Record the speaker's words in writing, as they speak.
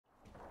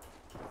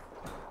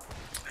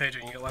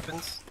Pedro, you got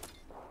weapons?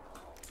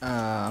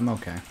 I'm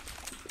okay.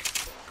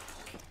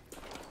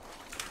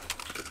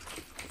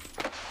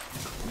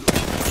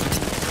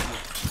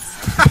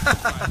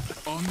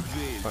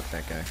 Fuck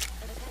that guy.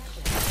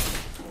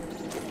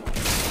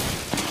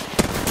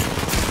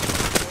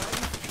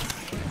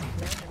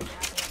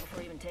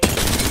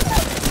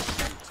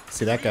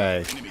 See, that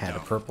guy had a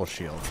purple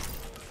shield,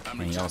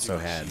 and he also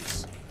had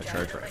a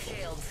charge rifle.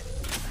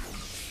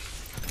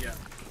 Yeah.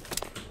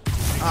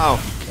 Oh,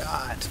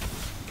 God.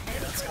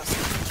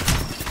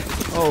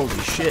 Holy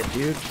shit,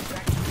 dude.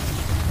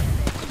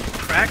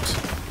 Cracked?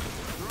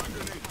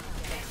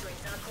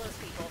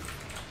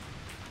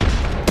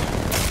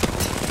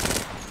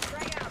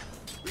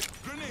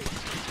 I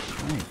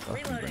ain't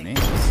fucking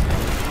grenades.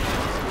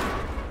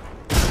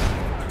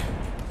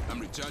 I'm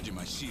recharging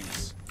my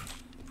shields.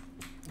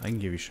 I can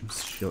give you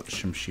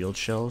some shield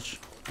shells.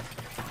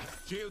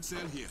 Shield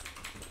cell here.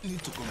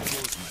 Need to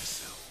compose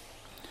myself.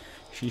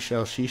 She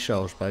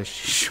shells by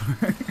she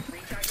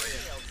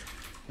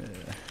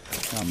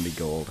I'm gonna be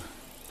gold.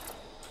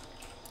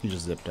 He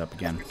just zipped up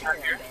again.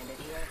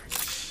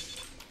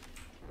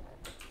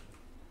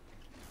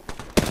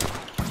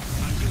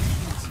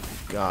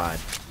 God.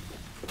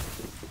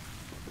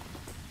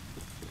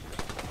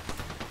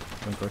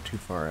 Don't go too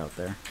far out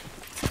there.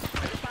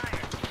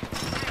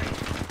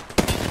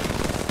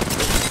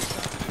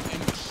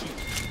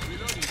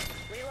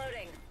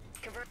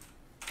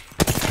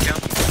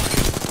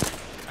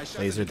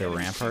 Laser the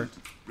rampart.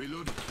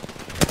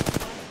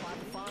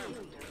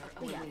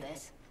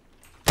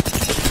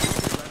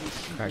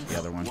 Crack the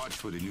other one. I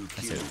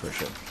say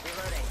push it.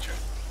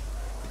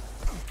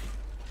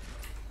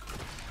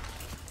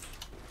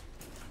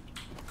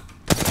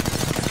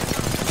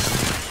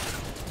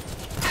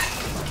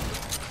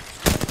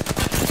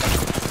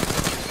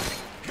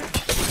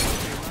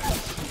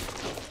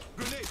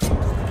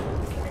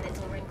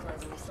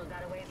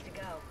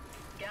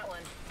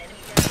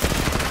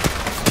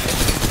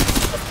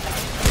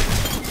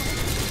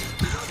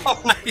 Oh,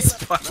 nice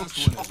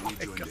punch. Oh my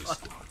god.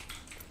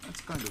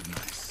 That's kind of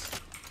nice.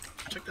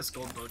 Check this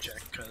gold bow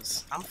check,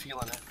 because I'm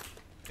feeling it.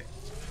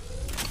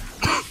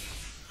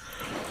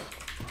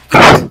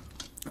 Oh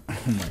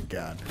my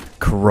god.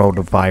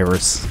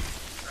 Coronavirus.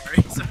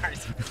 Sorry.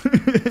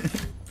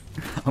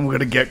 I'm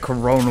gonna get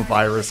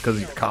coronavirus because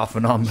he's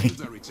coughing on me.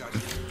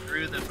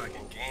 Through the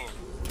fucking game.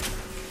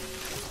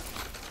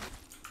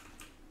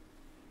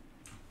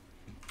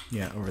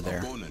 Yeah, over there.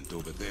 Opponent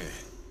over there.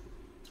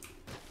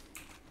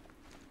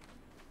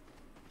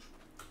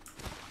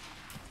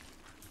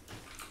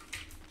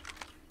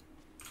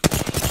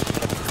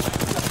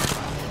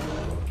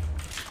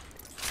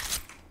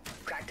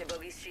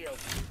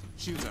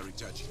 Shields are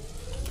recharging.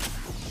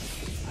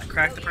 I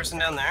cracked the person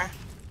down there.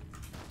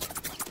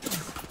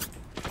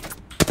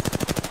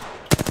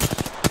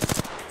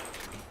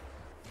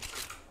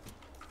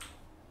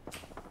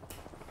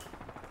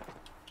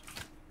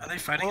 Are they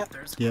fighting it?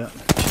 There's Yeah.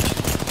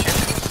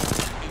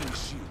 Enemy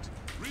shield.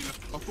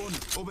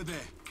 Opponent over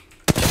there.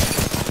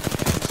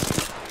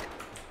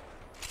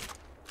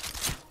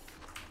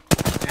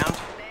 down.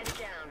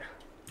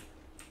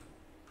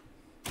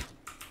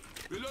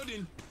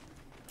 Reloading.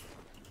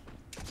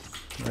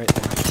 Right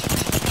there.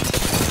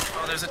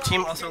 Oh, there's a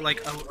team also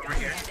like over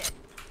here.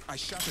 I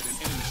shot at an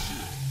enemy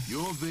shield.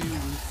 Your veil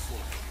will fall.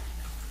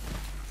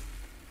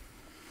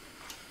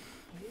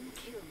 New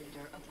kill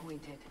leader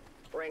appointed.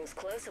 Rings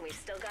close and we've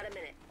still got a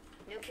minute.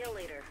 New kill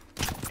leader.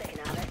 They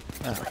can have it.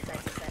 My sights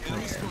are set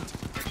Enemy fire.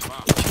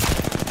 spotted.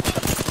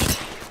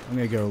 I'm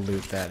gonna go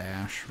loot that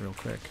ash real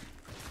quick.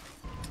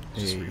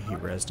 He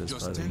rezzed his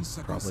Just buddy. 10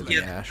 seconds Probably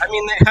the Yeah, ash. I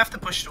mean they have to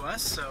push to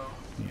us, so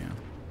Yeah.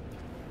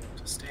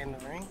 just stay in the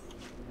ring.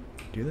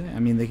 Do they? I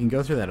mean, they can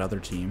go through that other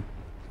team.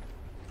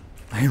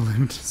 I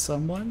limped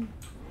someone?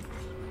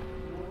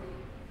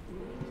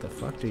 What the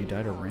fuck? Did he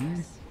die to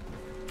ring?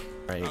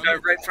 Right.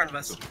 Right in front of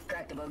us.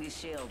 Crack the bogey's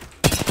shield.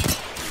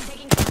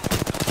 Taking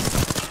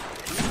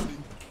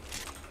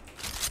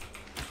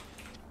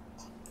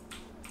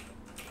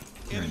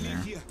You're in Enemy there.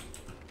 here.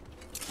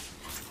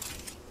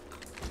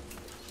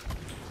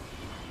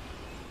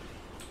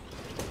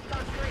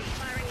 Got three.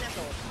 Firing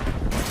missiles.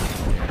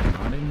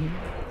 Not in here?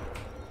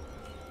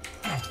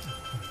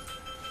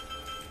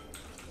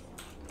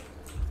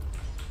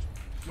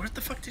 Where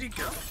the fuck did he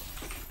go?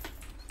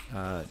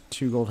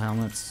 2 gold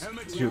helmets,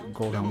 2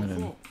 gold helmet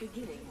and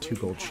 2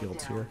 gold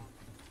shields here.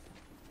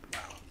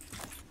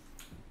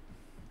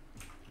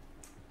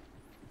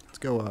 Let's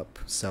go up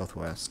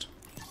southwest.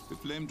 The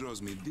flame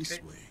draws me this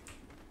way.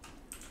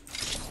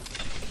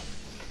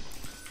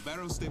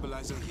 Barrel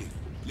stabilizer here.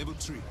 Level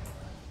 3.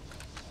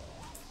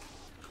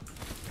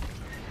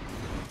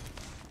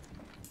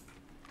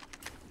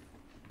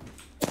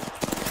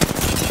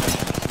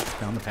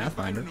 Found the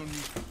Pathfinder. Firing on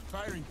me.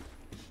 Firing.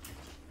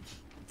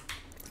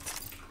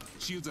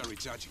 Shields are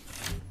recharging.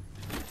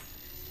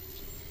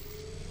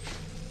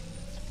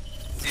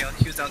 See,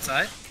 he was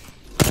outside.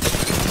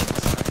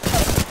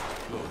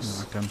 Close.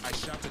 Knocked him. I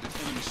shot at an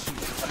enemy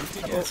shield. I'm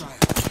taking fire.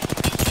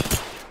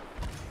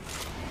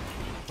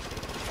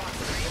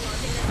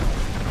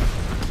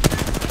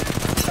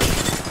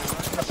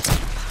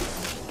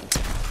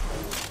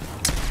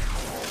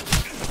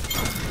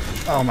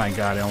 Oh my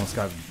god, I almost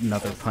got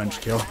another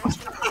punch kill.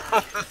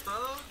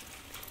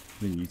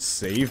 Then you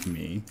saved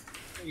me.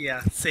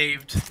 Yeah,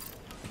 saved.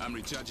 I'm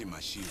recharging my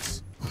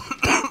shields.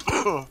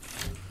 Oop.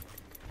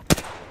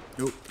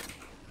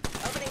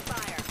 Opening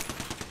fire.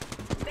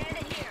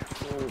 Bandit here.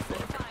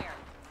 Opening fire.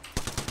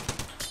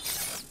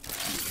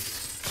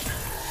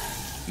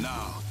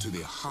 Now to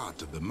the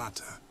heart of the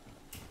matter.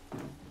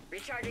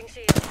 Recharging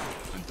shield.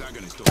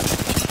 Antagonist over.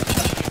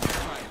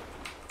 Fire.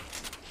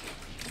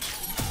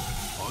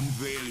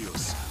 Unveil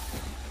yourself.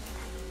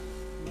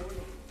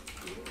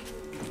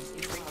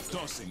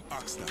 Tossing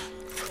Oxstar.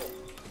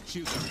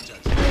 Shields are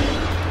recharged.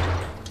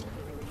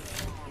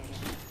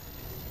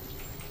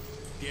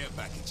 Care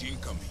package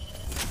incoming.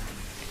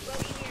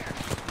 Bogey here.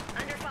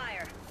 Under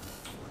fire.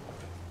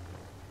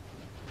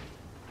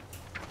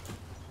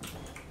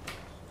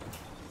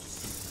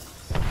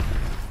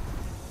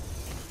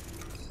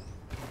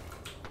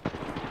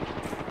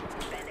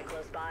 Bandit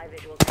close by,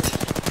 visual.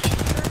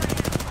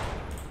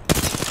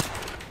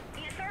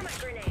 Thermite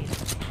grenade.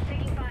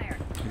 Taking fire.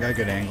 I got a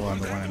good angle on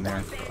the one in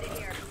there. Bandit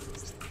here.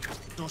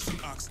 Tossing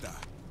Oxstar.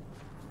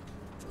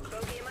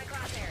 Bogey in my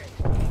crosshairs.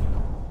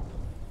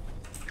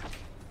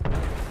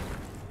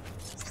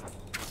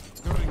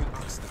 Throwing an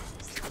Oxstar.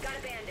 Got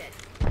a bandit.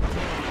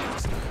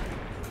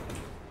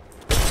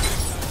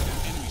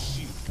 Enemy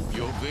shield.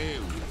 Your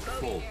veil will Bogey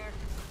fall. here.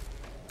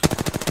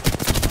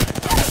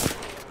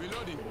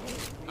 Reloading.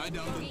 I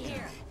downed Bogey the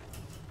here.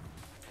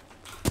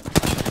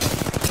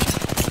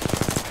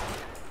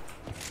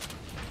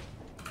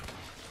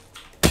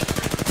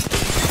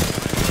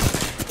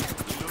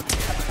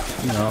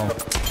 No.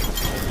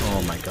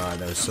 Oh my god,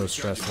 that was so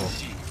stressful.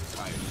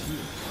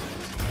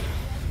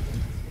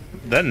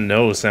 That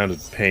no sounded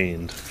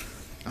pained.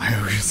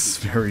 I was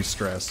very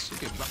stressed.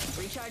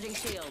 Recharging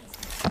shields.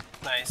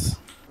 Nice.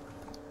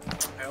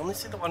 I only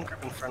see the one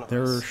group in front of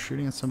They're us.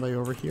 shooting at somebody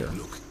over here.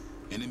 Look,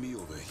 enemy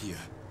over here.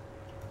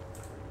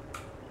 I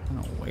don't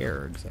know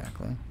where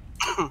exactly.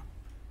 I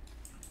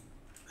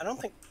don't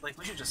think, like,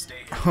 we should just stay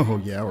here. Oh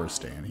yeah, we're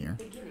staying here.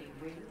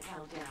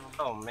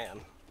 Oh,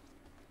 man.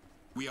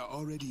 We are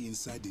already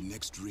inside the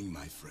next ring,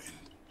 my friend.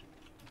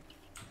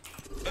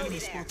 Bogey Enemy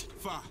there. spot.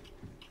 Far.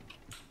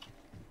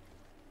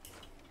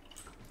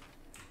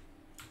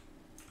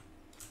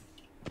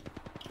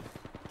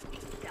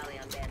 Tally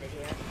on bandit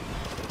here.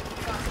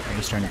 I'm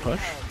just trying to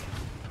push.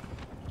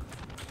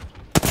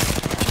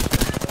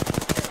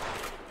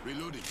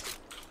 Reloading.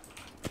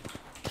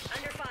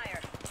 Under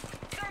fire.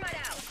 Thermite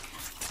out.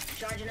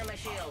 Charging on my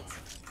shields.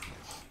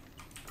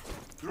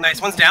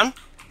 Nice, one's down.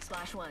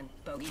 Slash one.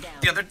 Bogey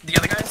down. The other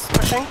guy's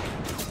pushing.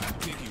 I'm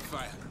taking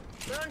fire.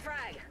 Throwing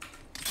frag.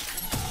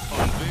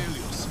 Unveil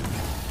yourself.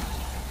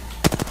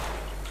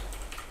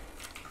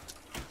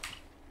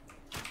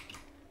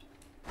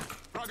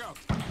 Frag out.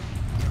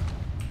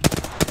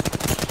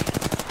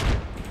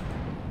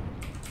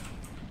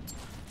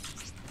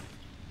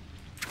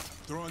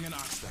 Throwing an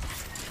Oxstar.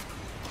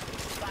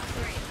 Box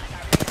three. I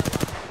got radar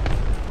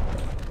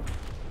lock.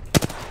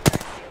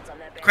 Shields on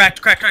that bandit.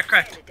 Cracked.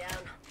 Bandit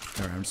down.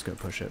 Alright, I'm just gonna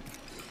push it.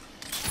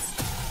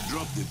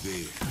 Drop the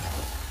veil.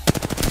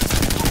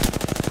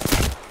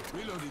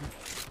 Reloading.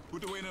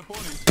 Put away an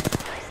opponent.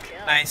 Nice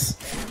kill. Nice.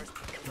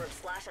 Confirmed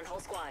slash on whole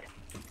squad.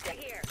 Stay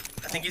here.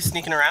 I think he's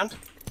sneaking around.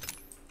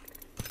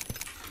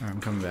 Alright,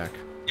 I'm coming back.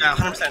 Yeah,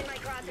 100%. In my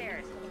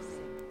crosshairs.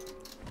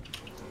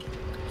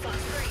 Box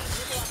three.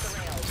 Missile off the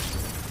rails.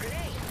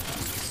 Grenade.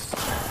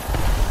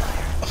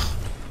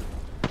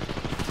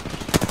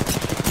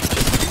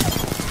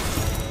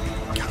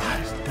 God,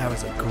 that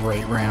was a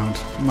great round.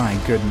 My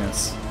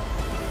goodness.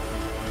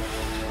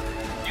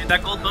 Dude,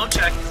 that gold bow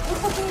check.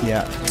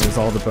 Yeah, it was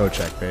all the bow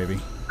check, baby.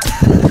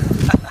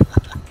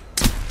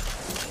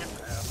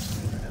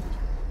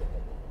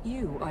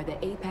 You are the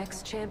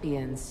Apex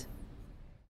Champions.